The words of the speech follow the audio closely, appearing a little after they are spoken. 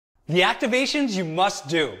The activations you must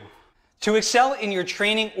do. To excel in your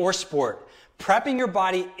training or sport, prepping your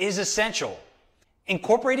body is essential.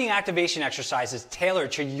 Incorporating activation exercises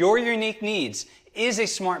tailored to your unique needs is a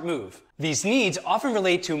smart move. These needs often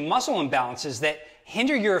relate to muscle imbalances that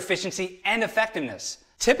hinder your efficiency and effectiveness.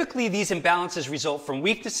 Typically, these imbalances result from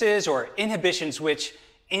weaknesses or inhibitions which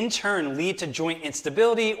in turn lead to joint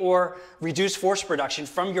instability or reduced force production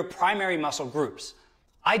from your primary muscle groups.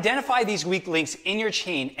 Identify these weak links in your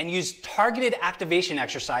chain and use targeted activation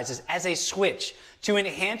exercises as a switch to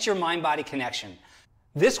enhance your mind-body connection.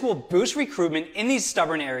 This will boost recruitment in these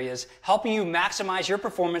stubborn areas, helping you maximize your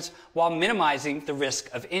performance while minimizing the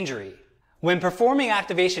risk of injury. When performing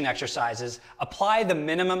activation exercises, apply the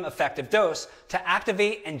minimum effective dose to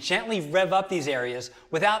activate and gently rev up these areas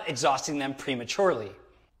without exhausting them prematurely.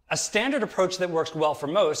 A standard approach that works well for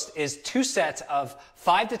most is 2 sets of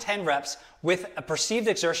 5 to 10 reps with a perceived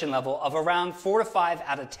exertion level of around 4 to 5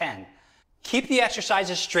 out of 10. Keep the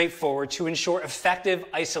exercises straightforward to ensure effective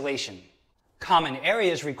isolation. Common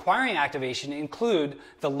areas requiring activation include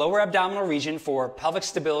the lower abdominal region for pelvic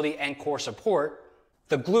stability and core support,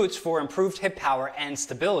 the glutes for improved hip power and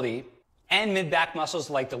stability, and mid-back muscles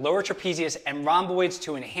like the lower trapezius and rhomboids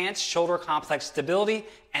to enhance shoulder complex stability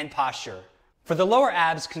and posture. For the lower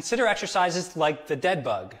abs, consider exercises like the dead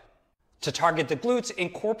bug. To target the glutes,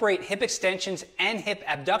 incorporate hip extensions and hip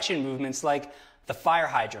abduction movements like the fire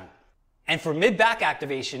hydrant. And for mid-back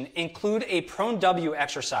activation, include a prone W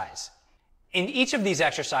exercise. In each of these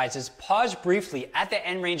exercises, pause briefly at the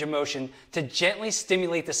end range of motion to gently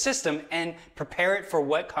stimulate the system and prepare it for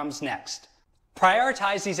what comes next.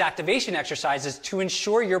 Prioritize these activation exercises to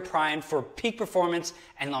ensure you're primed for peak performance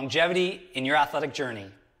and longevity in your athletic journey.